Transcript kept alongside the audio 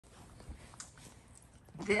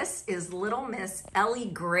This is little Miss Ellie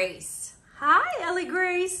Grace. Hi, Ellie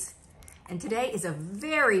Grace. And today is a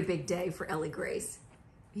very big day for Ellie Grace.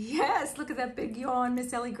 Yes, look at that big yawn,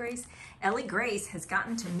 Miss Ellie Grace. Ellie Grace has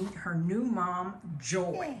gotten to meet her new mom,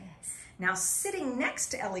 Joy. Yes. Now, sitting next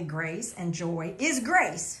to Ellie Grace and Joy is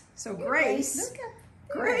Grace. So Grace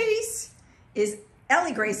is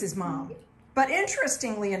Ellie Grace's mom. But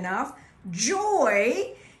interestingly enough,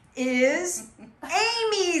 Joy is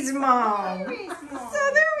Amy's mom. So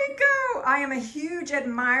there we go. I am a huge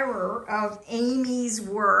admirer of Amy's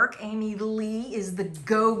work. Amy Lee is the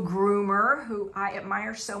Go Groomer, who I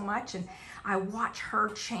admire so much, and I watch her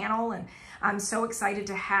channel, and I'm so excited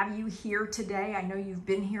to have you here today. I know you've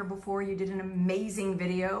been here before. You did an amazing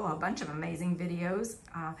video, a bunch of amazing videos.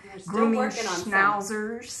 Grooming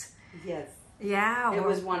Schnauzers. Yes. Yeah. It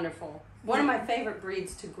was wonderful. One of my favorite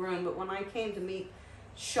breeds to groom, but when I came to meet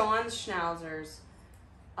Sean's Schnauzers,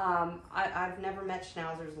 I've never met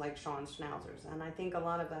Schnauzers like Sean's Schnauzers, and I think a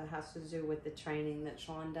lot of that has to do with the training that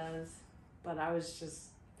Sean does, but I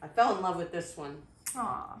fell in love with this one.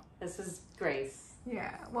 Aw. This is Grace.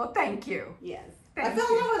 Yeah, well, thank you. Yes. Thank I fell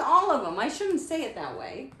in love with all of them. I shouldn't say it that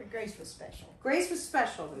way. But Grace was special. Grace was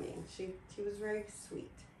special to me. She was very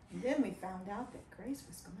sweet. And then we found out that Grace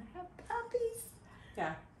was going to have puppies.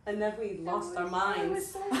 Yeah. And then we lost our minds. It was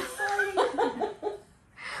so exciting.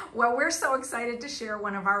 Well, we're so excited to share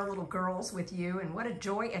one of our little girls with you, and what a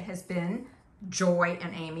joy it has been, Joy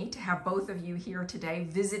and Amy, to have both of you here today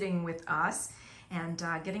visiting with us and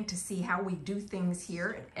getting to see how we do things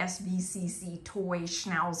here at SVCC Toy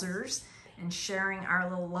Schnauzers and sharing our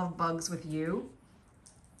little love bugs with you.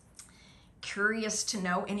 Curious to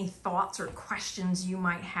know any thoughts or questions you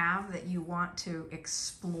might have that you want to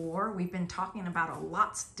explore. We've been talking about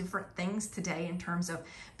lots of different things today in terms of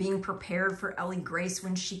being prepared for Ellie Grace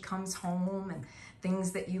when she comes home, and things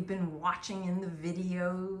that you've been watching in the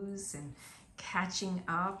videos and catching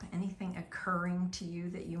up. Anything occurring to you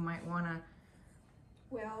that you might want to?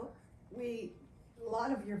 Well, a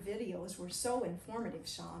lot of your videos were so informative,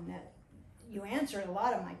 Sean, that you answered a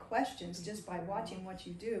lot of my questions just by watching what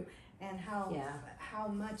you do, and how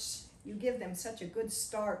much you give them such a good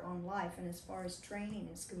start on life, and as far as training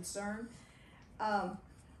is concerned,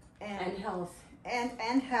 and health.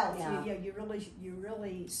 And health. Yeah. You're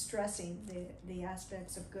really stressing the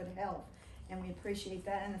aspects of good health, and we appreciate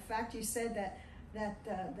that. And the fact you said that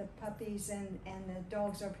the puppies and the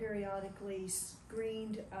dogs are periodically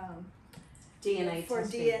screened DNA for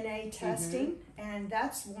testing. DNA testing, and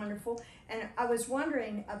that's wonderful. And I was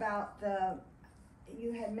wondering about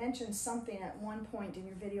you had mentioned something at one point in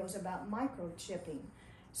your videos about microchipping.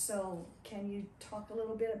 So can you talk a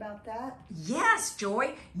little bit about that? Yes,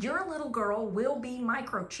 Joy, your little girl will be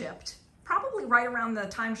microchipped probably right around the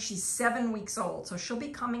time she's 7 weeks old. So she'll be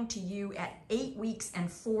coming to you at 8 weeks and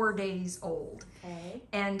 4 days old. Okay.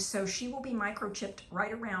 And so she will be microchipped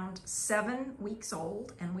right around 7 weeks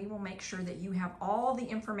old, and we will make sure that you have all the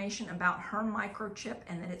information about her microchip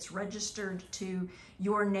and that it's registered to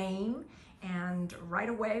your name. And right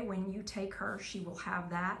away when you take her, she will have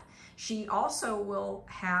that. She also will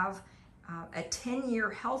have a 10-year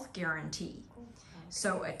health guarantee.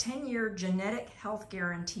 So a 10-year genetic health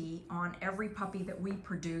guarantee on every puppy that we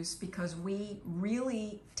produce, because we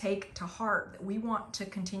really take to heart that we want to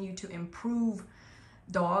continue to improve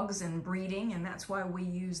dogs and breeding, and that's why we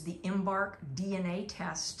use the Embark DNA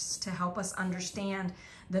tests to help us understand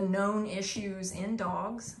the known issues in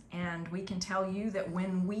dogs. And we can tell you that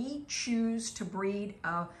when we choose to breed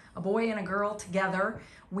a boy and a girl together,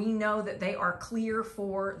 we know that they are clear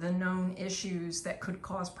for the known issues that could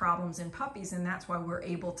cause problems in puppies, and that's why we're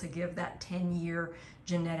able to give that 10-year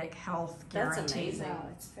genetic health guarantee. That's amazing. Wow,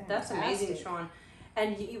 it's fantastic. That's amazing, Sean.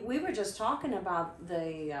 And we were just talking about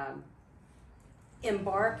the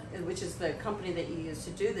Embark, which is the company that you use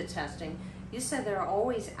to do the testing. You said they're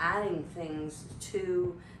always adding things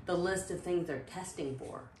to the list of things they're testing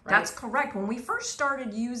for, right? That's correct. When we first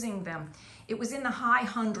started using them, it was in the high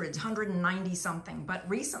hundreds, 190 something. But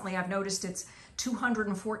recently I've noticed it's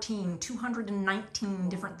 214, 219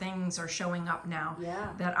 different things are showing up now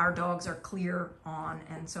that our dogs are clear on.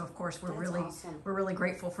 And so of course we're really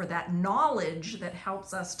grateful for that knowledge that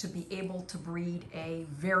helps us to be able to breed a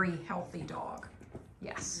very healthy dog.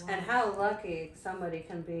 Yes. And how lucky somebody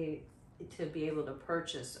can be to be able to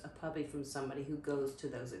purchase a puppy from somebody who goes to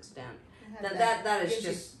those extent. That is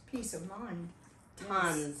just peace of mind.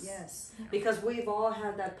 Tons. Yes. Because we've all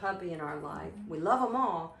had that puppy in our life. We love them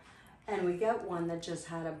all, and we get one that just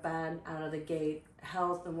had a bad out of the gate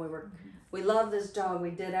health, and we love this dog.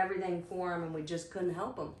 We did everything for him, and we just couldn't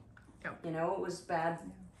help him. Yep. You know, it was bad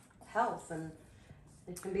health, and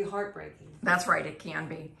It can be heartbreaking. That's right, it can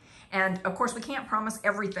be. And of course, we can't promise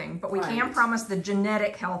everything, but we Right. can promise the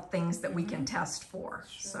genetic health things that we can test for.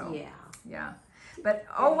 Sure. So, Yeah. yeah. But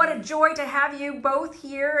oh, what a joy to have you both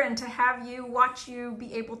here and to have you watch you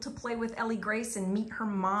be able to play with Ellie Grace and meet her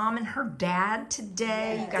mom and her dad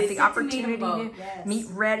today. Yes. You got Did the get to meet 'em opportunity both. to Yes. meet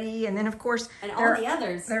Reddy, and then of course And there- all the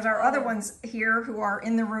others. there's our other ones here who are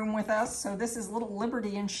in the room with us. So this is little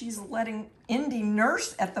Liberty, and she's letting Indy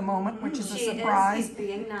nurse at the moment, which is a She surprise. is. He's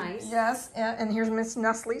being nice. Yes, and here's Miss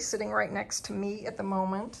Nestle sitting right next to me at the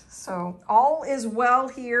moment. So all is well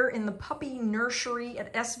here in the puppy nursery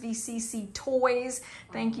at SVCC Toys.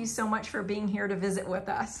 Thank you so much for being here to visit with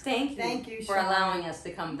us. Thank you, Thank you, for Sean. allowing us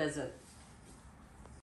to come visit.